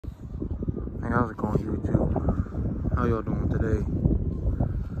Hey, how's it going, YouTube? How y'all doing today?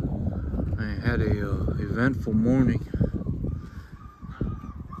 I had a eventful morning.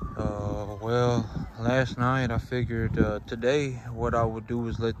 Well, last night I figured today what I would do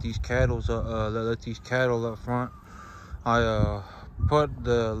is let these cattle up front. I put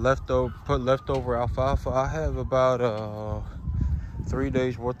leftover alfalfa. I have about 3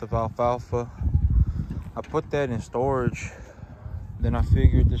 days worth of alfalfa. I put that in storage. Then I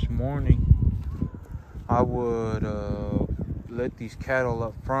figured this morning I would let these cattle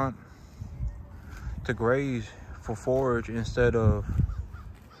up front to graze for forage instead of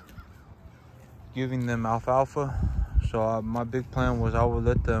giving them alfalfa. So my big plan was I would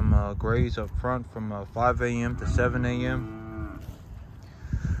let them graze up front from 5 a.m. to 7 a.m.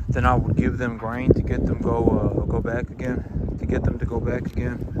 Then I would give them grain to get them to go back again.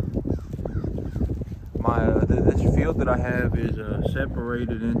 This field that I have is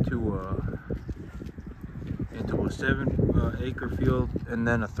separated into a 7-acre field and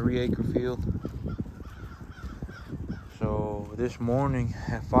then a 3-acre field. So this morning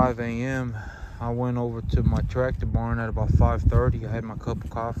at 5 a.m. I went over to my tractor barn at about 5:30. I had my cup of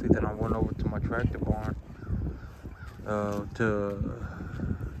coffee, then I went over to my tractor barn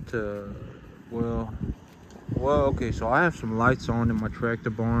okay, so I have some lights on in my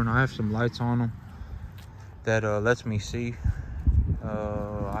tractor barn. I have some lights on them that lets me see.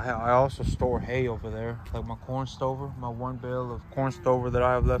 I also store hay over there, like my corn stover, my 1 bale of corn stover that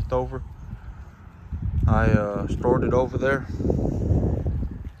I have left over. I stored it over there.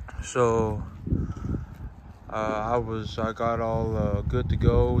 So I got all good to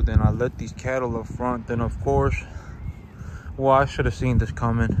go. Then I let these cattle up front. Then of course, well, I should have seen this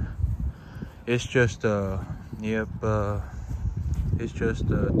coming. It's just it's just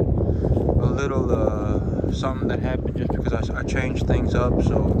a little something that happened just because I changed things up,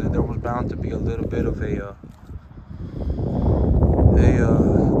 so there was bound to be a little bit of a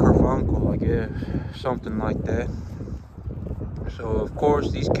kerfunkel, I guess, something like that. So of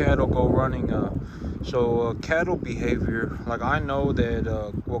course these cattle go running. Cattle behavior, like I know that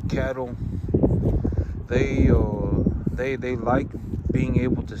cattle, they like being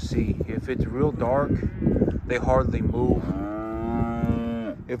able to see. If it's real dark, they hardly move.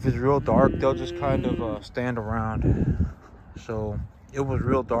 If it's real dark, they'll just kind of stand around. So it was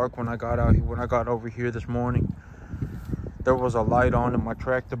real dark when I got over here this morning. There was a light on in my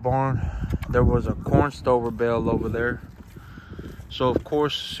tractor barn. There was a corn stover bale over there. So of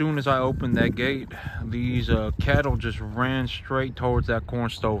course, as soon as I opened that gate, these cattle just ran straight towards that corn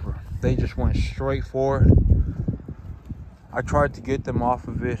stover. They just went straight for it. I tried to get them off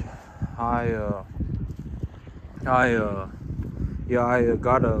of it. I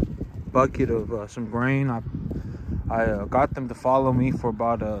got a bucket of some grain. I got them to follow me for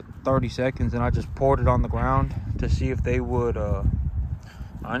about 30 seconds, and I just poured it on the ground to see if they would. I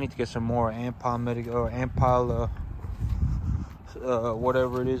need to get some more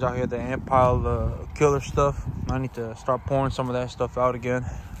whatever it is out here, the ant pile killer stuff. I need to start pouring some of that stuff out again.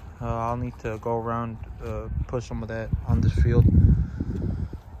 I'll need to go around, put some of that on this field,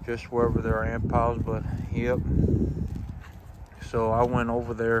 just wherever there are ant piles. But yep. So I went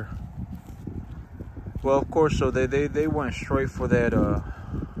over there. Well, of course, so they went straight for that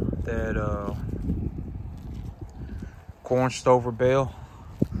corn stover bale.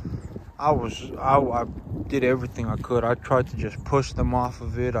 I did everything I could. I tried to just push them off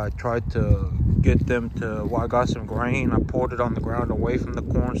of it. I tried to get them to, I got some grain. I poured it on the ground away from the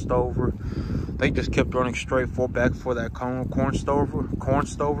corn stover. They just kept running straight back for that corn stover.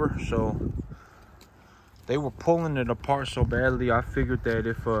 So they were pulling it apart so badly. I figured that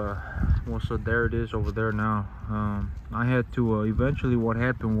if, so there it is over there now. I had to, eventually what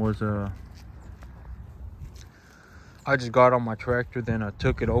happened was, I just got on my tractor, then I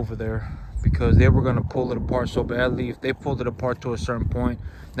took it over there because they were gonna pull it apart so badly. If they pulled it apart to a certain point,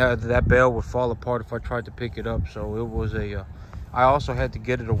 that bale would fall apart if I tried to pick it up. So it was I also had to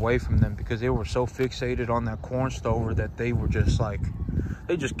get it away from them because they were so fixated on that corn stover that they were just like,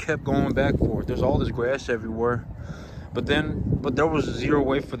 they just kept going back for it. There's all this grass everywhere, but there was zero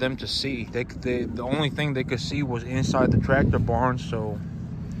way for them to see. The only thing they could see was inside the tractor barn. So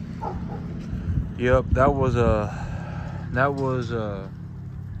yep,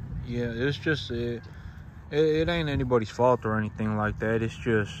 yeah, it's just it ain't anybody's fault or anything like that.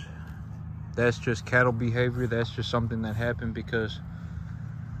 That's just cattle behavior. That's just something that happened because,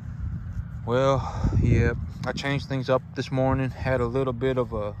 well, yeah, I changed things up this morning. Had a little bit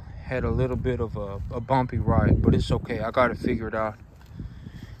of a bumpy ride, but it's okay. I got it figured out.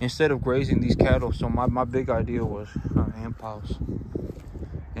 Instead of grazing these cattle, so my big idea was ant piles.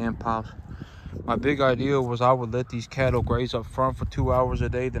 My big idea was I would let these cattle graze up front for 2 hours a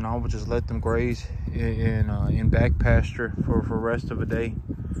day, then I would just let them graze in back pasture for the rest of the day.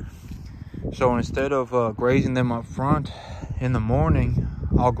 So instead of grazing them up front in the morning,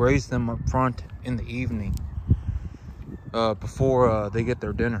 I'll graze them up front in the evening before they get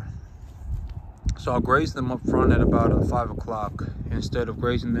their dinner. So I'll graze them up front at about 5 o'clock instead of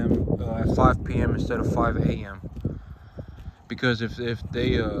grazing them at 5 p.m. instead of 5 a.m. Because if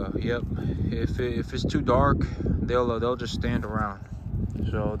they if it's too dark, they'll just stand around.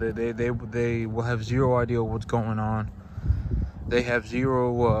 So they will have zero idea what's going on. They have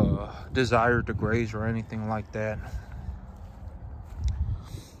zero desire to graze or anything like that.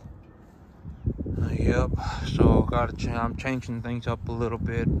 Yep. So I'm changing things up a little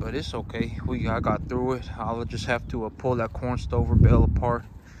bit, but it's okay. I got through it. I'll just have to pull that corn stover bale apart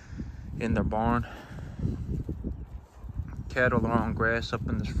in their barn. Cattle are on grass up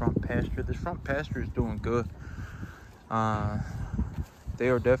in this front pasture. This front pasture is doing good. They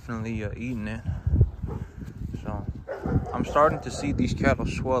are definitely eating it. So I'm starting to see these cattle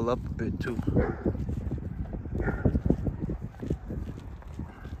swell up a bit too.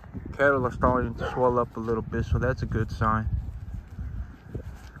 Cattle are starting to swell up a little bit, so that's a good sign.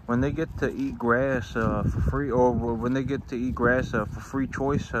 When they get to eat grass for free, or when they get to eat grass for free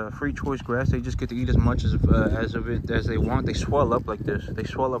choice grass, they just get to eat as much of it as they want. They swell up like this. They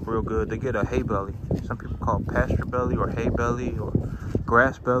swell up real good. They get a hay belly. Some people call it pasture belly or hay belly or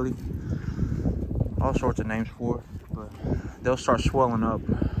grass belly. All sorts of names for it, but they'll start swelling up,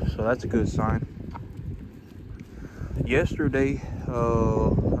 so that's a good sign. Yesterday,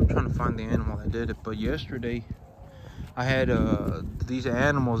 I'm trying to find the animal that did it, but yesterday I had these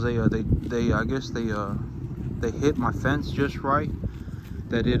animals. They hit my fence just right.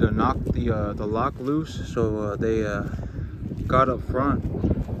 That it knocked the lock loose, so they got up front.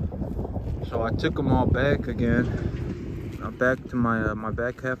 So I took them all back again, back to my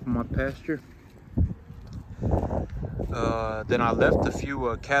back half of my pasture. Then I left a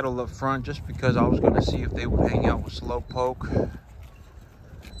few cattle up front just because I was going to see if they would hang out with Slowpoke.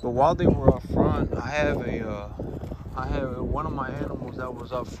 But while they were up front, I have one of my animals that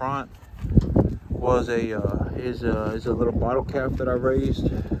was up front was is a little bottle calf that I raised.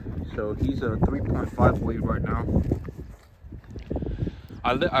 So he's a 3.5 weight right now.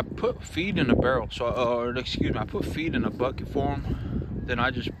 I put feed in a barrel, so excuse me, I put feed in a bucket for him. Then I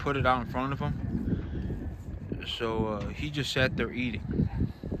just put it out in front of him. So he just sat there eating.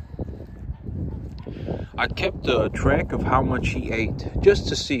 I kept track of how much he ate just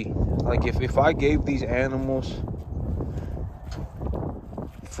to see, like if I gave these animals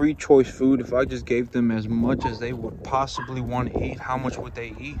free choice food, if I just gave them as much as they would possibly want to eat, how much would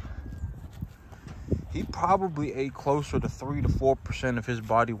they eat? He probably ate closer to 3 to 4% of his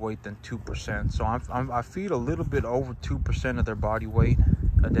body weight than 2%. So I feed a little bit over 2% of their body weight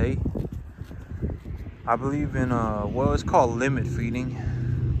a day. I believe in well, it's called limit feeding.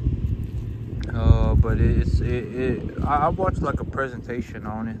 But I watched like a presentation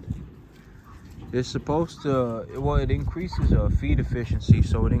on it. It's supposed to, well, it increases feed efficiency,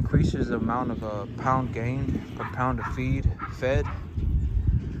 so it increases the amount of pound gained per pound of feed fed.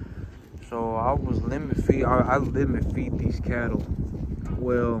 So I was I limit feed these cattle.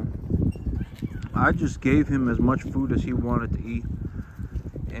 Well, I just gave him as much food as he wanted to eat,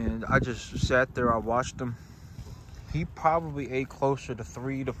 and I just sat there. I watched him. He probably ate closer to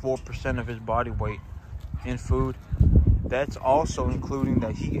 3 to 4% of his body weight in food. That's also including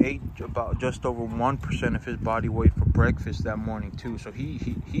that he ate about just over 1% of his body weight for breakfast that morning too. So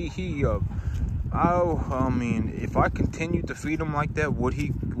I mean, if I continued to feed him like that, would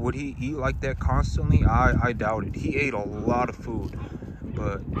he eat like that constantly? I doubt it. He ate a lot of food.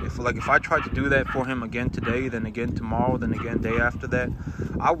 But if I tried to do that for him again today, then again tomorrow, then again day after that,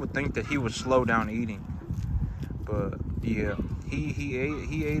 I would think that he would slow down eating. But yeah, he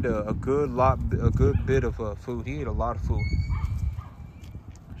ate a good bit of food. He ate a lot of food.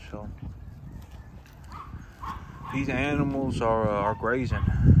 So these animals are grazing.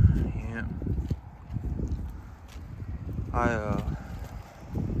 Yeah, I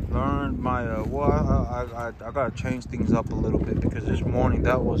learned my I gotta change things up a little bit, because this morning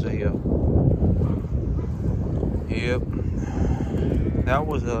that was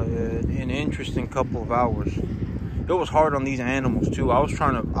an interesting couple of hours. It was hard on these animals too. I was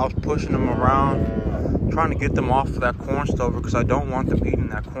pushing them around, trying to get them off of that corn stover, because I don't want them eating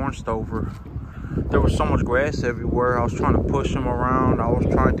that corn stover. There was so much grass everywhere. I was trying to push them around. I was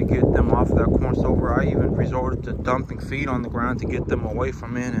trying to get them off of that corn stover. I even resorted to dumping feed on the ground to get them away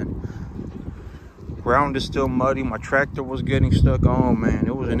from it. And Ground is still muddy. My tractor was getting stuck. Oh man,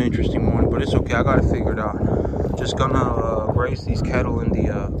 it was an interesting morning, but it's okay. I got it figured out. Just gonna graze these cattle in the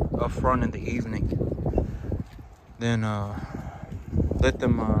up front in the evening. Then let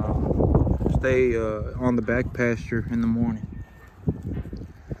them stay on the back pasture in the morning.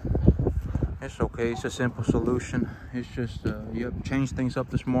 It's okay. It's a simple solution. It's just yep, changed things up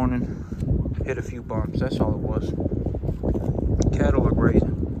this morning. Hit a few bumps. That's all it was. Cattle are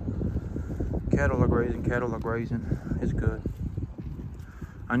grazing. Cattle are grazing. Cattle are grazing. It's good.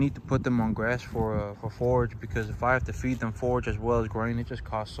 I need to put them on grass for forage, because if I have to feed them forage as well as grain, it just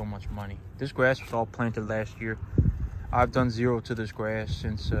costs so much money. This grass was all planted last year. I've done zero to this grass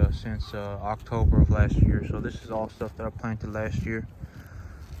since October of last year. So this is all stuff that I planted last year.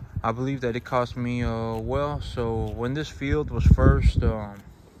 I believe that it cost me well. So when this field was first,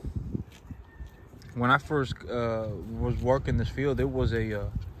 when I first was working this field, it was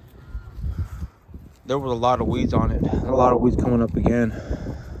there was a lot of weeds on it, a lot of weeds coming up again.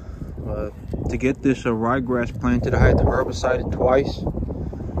 To get this ryegrass planted, I had to herbicide it twice.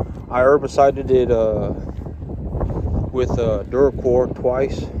 I herbicided it with Duracor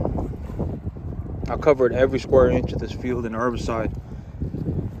twice. I covered every square inch of this field in herbicide,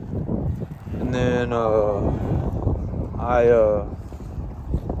 and then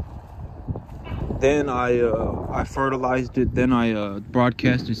I fertilized it. Then I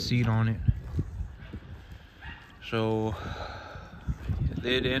broadcasted seed on it. So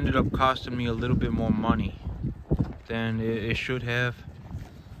it ended up costing me a little bit more money than it should have,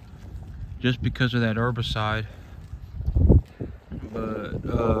 just because of that herbicide. But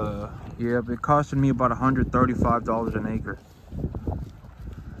yeah, it costed me about $135 an acre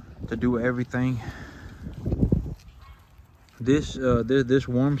to do everything. This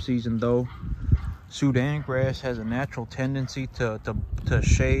warm season though, Sudan grass has a natural tendency to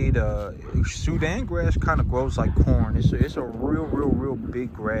shade. Sudan grass kind of grows like corn. It's a real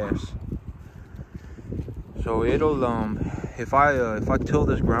big grass. So it'll if I till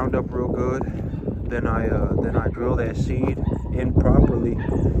this ground up real good, then I drill that seed in properly.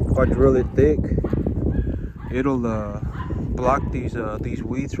 If I drill it thick, it'll block these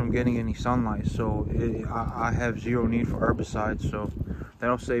weeds from getting any sunlight. So I have zero need for herbicides. So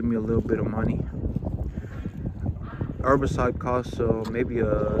that'll save me a little bit of money. Herbicide costs maybe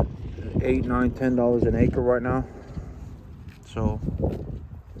 $8, $9, $10 an acre right now. So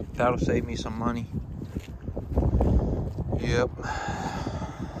that'll save me some money. Yep.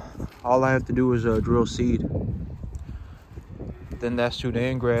 All I have to do is drill seed. Then that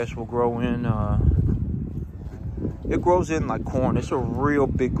Sudan grass will grow in. It grows in like corn. It's a real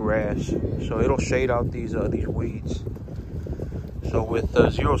big grass, so it'll shade out these weeds. So with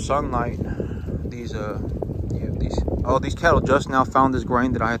zero sunlight, these cattle just now found this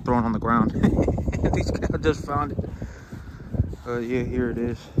grain that I had thrown on the ground. These cattle just found it. Yeah, here it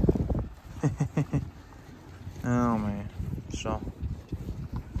is. Oh man. So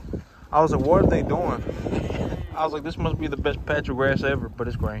I was like, what are they doing? I was like, this must be the best patch of grass ever, but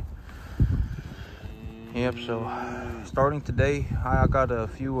it's grain. Yep. So starting today, I got a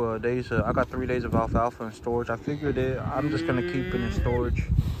few days. I got 3 days of alfalfa in storage. I figured I'm just gonna keep it in storage,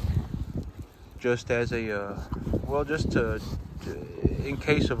 just as a well, just to in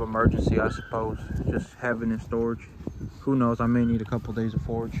case of emergency, I suppose. Just have it in storage. Who knows? I may need a couple days of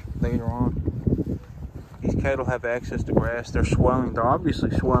forage later on. These cattle have access to grass. They're swelling. They're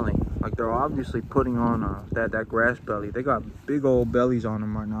obviously swelling. Like they're obviously putting on that grass belly. They got big old bellies on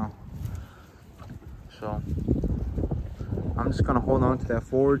them right now. So I'm just gonna hold on to that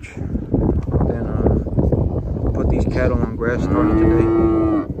forage. Then put these cattle on grass starting today.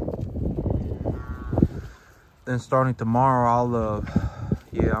 Then starting tomorrow, I'll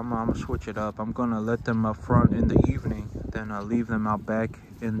I'm gonna switch it up. I'm gonna let them up front in the evening, then leave them out back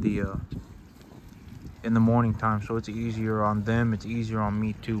in the morning time. So it's easier on them. It's easier on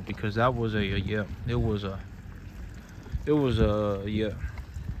me too, because that was yeah.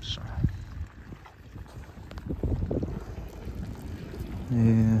 So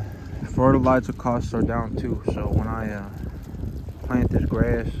yeah, fertilizer costs are down too. So when I plant this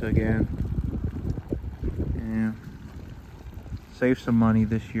grass again, yeah, save some money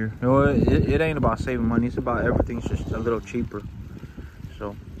this year. No, it ain't about saving money. It's about everything's just a little cheaper.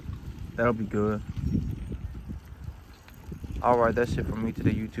 So that'll be good. All right, that's it for me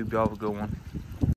today, YouTube. Y'all have a good one.